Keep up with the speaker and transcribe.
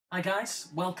Hi guys,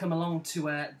 welcome along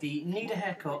to the Need a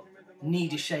Haircut,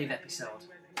 Need a Shave episode.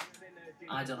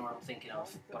 I don't know what I'm thinking of,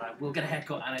 but I will get a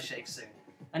haircut and a shave soon.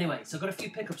 Anyway, so I've got a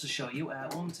few pickups to show you.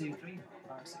 1, 2, 3,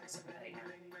 4, 5, 6, 7, 8,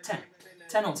 10.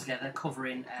 10 altogether,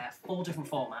 covering 4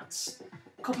 different formats.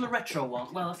 A couple of retro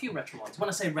ones, well, a few retro ones. When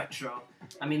I say retro,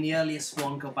 I mean the earliest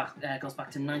one goes back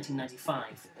to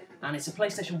 1995. And it's a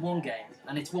PlayStation 1 game,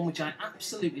 and it's one which I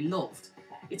absolutely loved.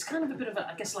 It's kind of a bit of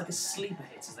I guess like a sleeper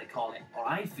hit, as they call it, or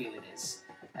I feel it is.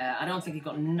 I don't think it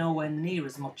got nowhere near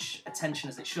as much attention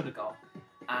as it should have got,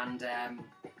 and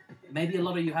maybe a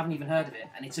lot of you haven't even heard of it,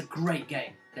 and it's a great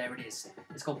game. There it is.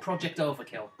 It's called Project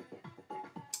Overkill.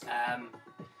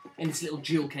 In this little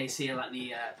jewel case here, like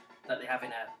that they have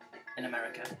in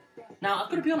America. Now, I've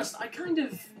got to be honest,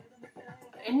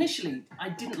 initially, I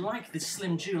didn't like the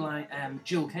slim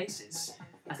jewel cases.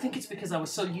 I think it's because I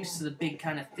was so used to the big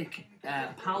kind of thick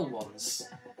PAL ones,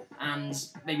 and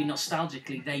maybe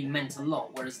nostalgically they meant a lot,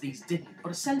 whereas these didn't.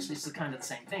 But essentially it's kind of the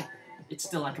same thing. It's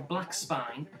still like a black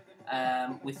spine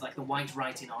with like the white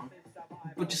writing on,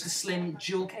 but just a slim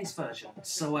jewel case version.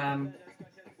 So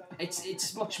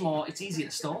it's much more, it's easier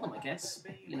to store them, I guess,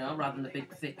 you know, rather than the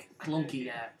big thick clunky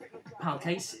PAL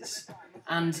cases.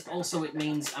 And also it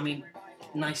means, I mean,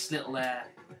 nice little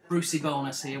Brucey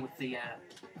bonus here with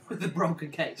the broken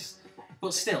case,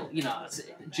 but still, you know, it's a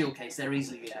dual case, they're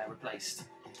easily replaced.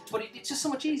 But it's just so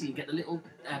much easier. You get the little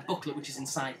booklet which is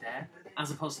inside there,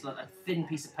 as opposed to like a thin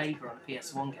piece of paper on a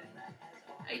PS1 game.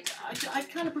 I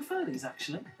kind of prefer these,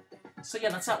 actually. So yeah,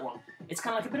 that's that one. It's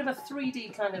kind of like a bit of a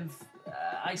 3D kind of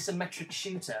isometric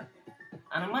shooter,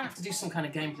 and I might have to do some kind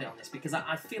of gameplay on this, because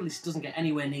I feel this doesn't get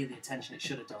anywhere near the attention it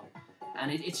should have done. And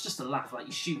it's just a laugh, like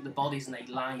you shoot the bodies and they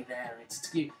lie there, and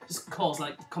you just cause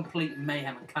like complete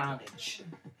mayhem and carnage.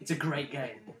 It's a great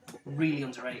game, really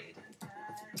underrated.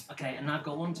 Okay, and I've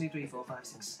got 1, 2, 3, 4, 5,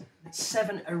 6,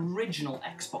 7 original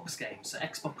Xbox games, so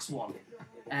Xbox One.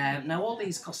 Now all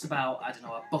these cost about, I don't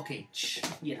know, $1 each,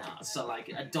 you know, so like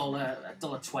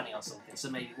 $1.20 or something,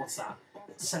 so maybe, what's that,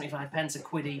 75 pence,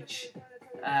 £1 each.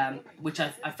 Which I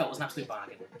felt was an absolute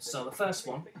bargain. So the first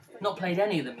one, not played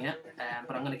any of them yet,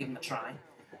 but I'm going to give them a try.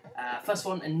 First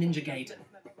one, a Ninja Gaiden.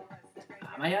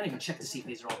 I haven't even checked to see if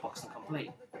these are all boxed and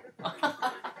complete.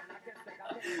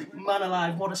 Man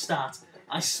alive, what a start.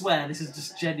 I swear this is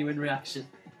just genuine reaction.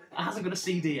 It hasn't got a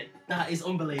CD yet. That is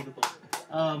unbelievable.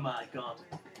 Oh my god.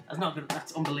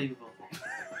 That's unbelievable.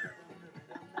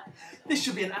 This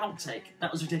should be an outtake.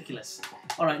 That was ridiculous.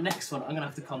 Alright, next one, I'm going to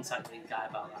have to contact the guy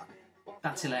about that.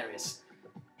 That's hilarious.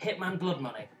 Hitman Blood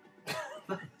Money.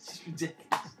 That's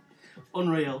ridiculous.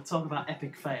 Unreal. Talk about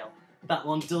epic fail. That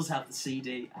one does have the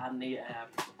CD and the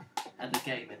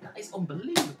game in. That is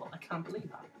unbelievable. I can't believe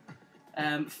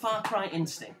that. Far Cry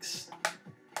Instincts.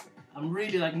 I'm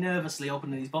really like nervously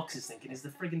opening these boxes, thinking, is the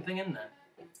frigging thing in there?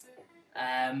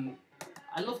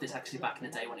 I loved this actually back in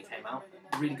the day when it came out.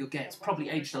 Really good game. It's probably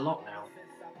aged a lot now,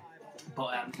 but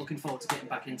I'm looking forward to getting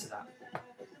back into that.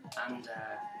 And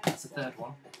that's the third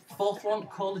one. Fourth one,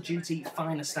 Call of Duty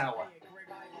Finest Hour.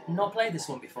 Not played this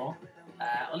one before.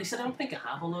 At least I don't think I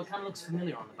have, although it kind of looks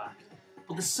familiar on the back.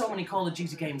 But there's so many Call of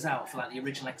Duty games out for like the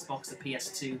original Xbox, the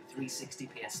PS2, 360,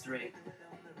 PS3.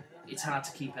 It's hard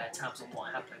to keep tabs on what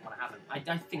I have played and what I haven't.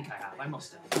 I think I have, I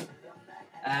must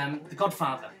have. The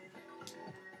Godfather.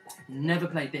 Never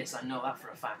played this, I know that for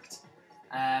a fact.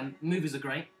 Movies are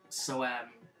great, so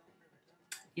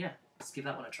yeah, let's give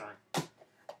that one a try.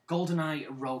 GoldenEye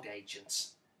Rogue Agent.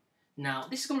 Now,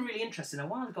 this is going to be really interesting. A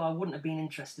while ago, I wouldn't have been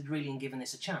interested really in giving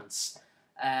this a chance.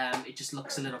 It just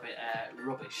looks a little bit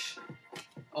rubbish.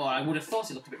 Or I would have thought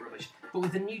it looked a bit rubbish. But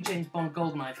with the new James Bond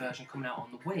GoldenEye version coming out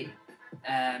on the Wii,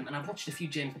 and I've watched a few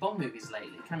James Bond movies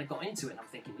lately, kind of got into it, and I'm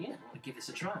thinking, yeah, I want to give this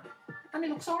a try. And it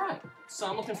looks alright. So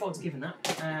I'm looking forward to giving that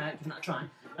a try.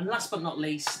 And last but not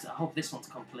least, I hope this one's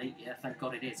complete. Yeah, thank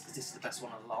God it is, because this is the best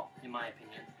one of the lot, in my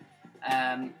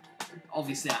opinion.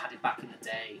 Obviously I had it back in the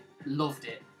day, loved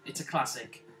it, it's a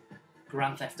classic,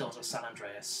 Grand Theft Auto San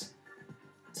Andreas.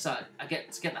 So I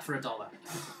get that for $1.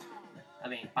 I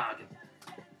mean, bargain.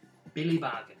 Billy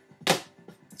bargain.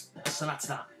 So that's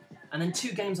that. And then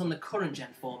 2 games on the current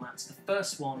gen formats. The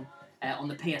first one on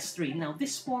the PS3. Now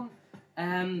this one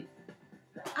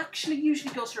actually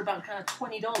usually goes for about kind of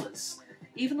 $20,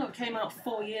 even though it came out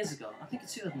 4 years ago. I think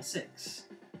it's 2006.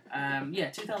 Yeah,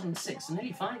 2006, so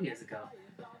nearly 5 years ago.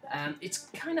 It's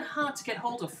kind of hard to get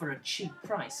hold of for a cheap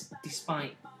price,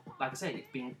 despite, like I said,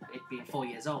 it being 4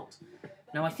 years old.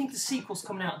 Now, I think the sequel's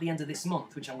coming out at the end of this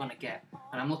month, which I'm going to get,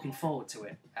 and I'm looking forward to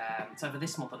it. It's either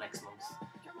this month or next month.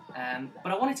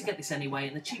 But I wanted to get this anyway,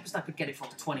 and the cheapest I could get it for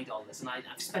was $20, and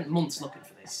I've spent months looking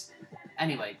for this.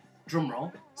 Anyway,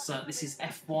 drumroll. So this is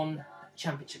F1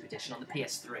 Championship Edition on the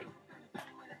PS3.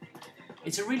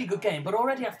 It's a really good game, but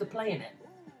already after playing it,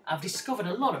 I've discovered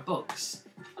a lot of bugs.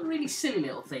 Really silly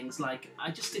little things, like I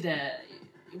just did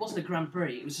it wasn't a Grand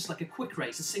Prix, it was just like a quick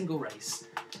race, a single race,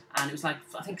 and it was like,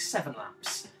 I think 7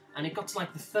 laps, and it got to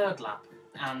like the 3rd lap,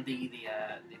 and the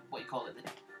what do you call it,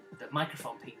 the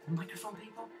microphone people, what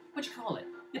do you call it?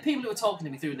 The people who were talking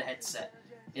to me through the headset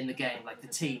in the game, like the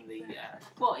team,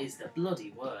 what is the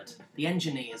bloody word? The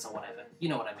engineers or whatever, you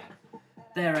know what I mean.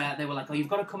 They were like, oh, you've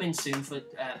got to come in soon for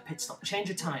pit stop, change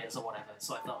your tyres or whatever.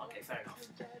 So I thought, okay, fair enough.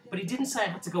 But he didn't say I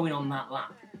had to go in on that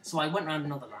lap. So I went round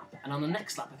another lap. And on the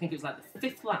next lap, I think it was like the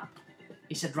 5th lap,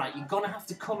 he said, right, you're going to have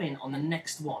to come in on the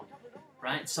next one.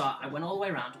 Right? So I went all the way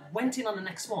around, went in on the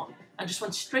next one, and just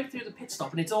went straight through the pit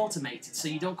stop. And it's automated, so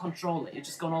you don't control it. You're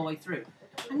just going all the way through.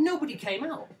 And nobody came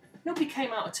out. Nobody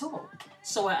came out at all.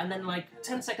 So, and then like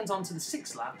 10 seconds on to the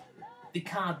 6th lap,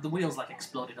 the wheels like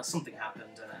exploded or something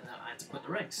happened, and I had to quit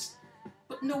the race.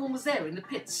 But no one was there in the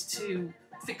pits to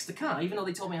fix the car, even though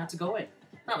they told me I had to go in.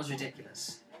 That was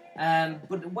ridiculous.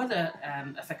 But the weather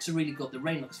effects are really good. The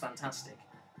rain looks fantastic.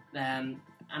 And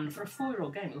for a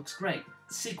 4-year-old game, it looks great.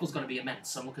 The sequel's going to be immense,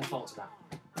 so I'm looking forward to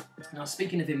that. Now,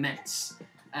 speaking of immense,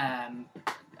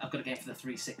 I've got a game for the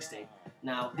 360.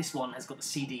 Now, this one has got the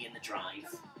CD in the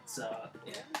drive. So,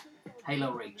 yeah.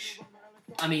 Halo Reach.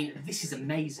 I mean, this is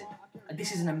amazing.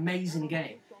 This is an amazing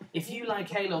game. If you like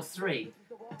Halo 3,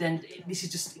 then this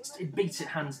is just, it beats it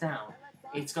hands down.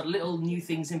 It's got little new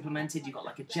things implemented. You've got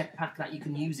like a jetpack that you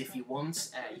can use if you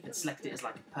want. You can select it as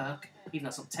like a perk, even though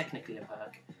it's not technically a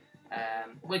perk.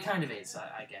 Well, it kind of is,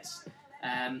 I guess.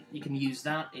 You can use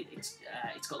that. It's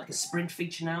got like a sprint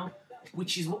feature now,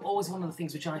 which is always one of the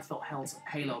things which I thought held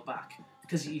Halo back.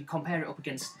 Because you compare it up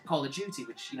against Call of Duty,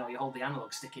 which, you know, you hold the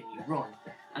analog stick in, you run.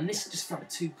 And this just felt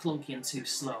too clunky and too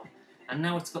slow. And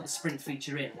now it's got the sprint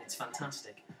feature in, it's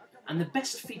fantastic. And the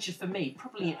best feature for me,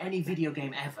 probably in any video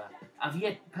game ever, I've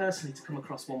yet personally to come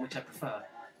across one which I prefer.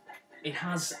 It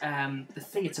has the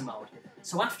theatre mode.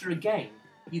 So after a game,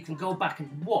 you can go back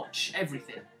and watch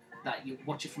everything. That you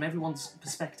watch it from everyone's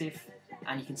perspective,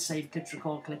 and you can save clips,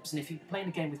 record clips, and if you're playing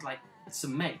a game with like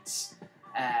some mates,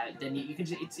 then you can.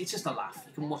 It's just a laugh.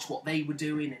 You can watch what they were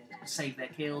doing and save their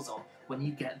kills, or when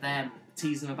you get them,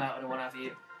 tease them about it or what have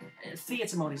you.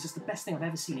 Theatre mode is just the best thing I've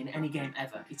ever seen in any game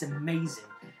ever. It's amazing.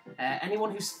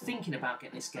 Anyone who's thinking about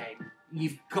getting this game,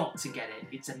 you've got to get it.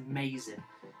 It's amazing.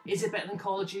 Is it better than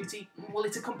Call of Duty? Well,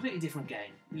 it's a completely different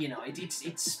game. You know,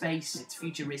 it's space, it's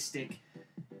futuristic.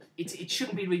 It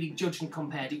shouldn't be really judged and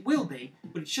compared. It will be,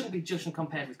 but it shouldn't be judged and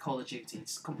compared with Call of Duty.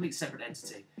 It's a complete separate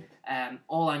entity.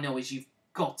 All I know is you've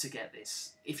got to get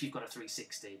this if you've got a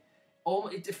 360.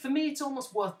 For me, it's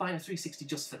almost worth buying a 360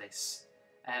 just for this.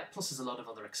 Plus, there's a lot of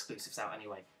other exclusives out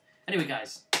anyway. Anyway,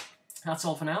 guys, that's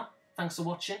all for now. Thanks for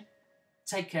watching.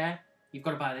 Take care. You've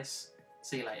got to buy this.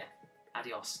 See you later.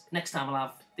 Adios. Next time I'll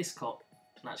have this cut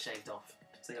and that shaved off.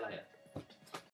 See you later.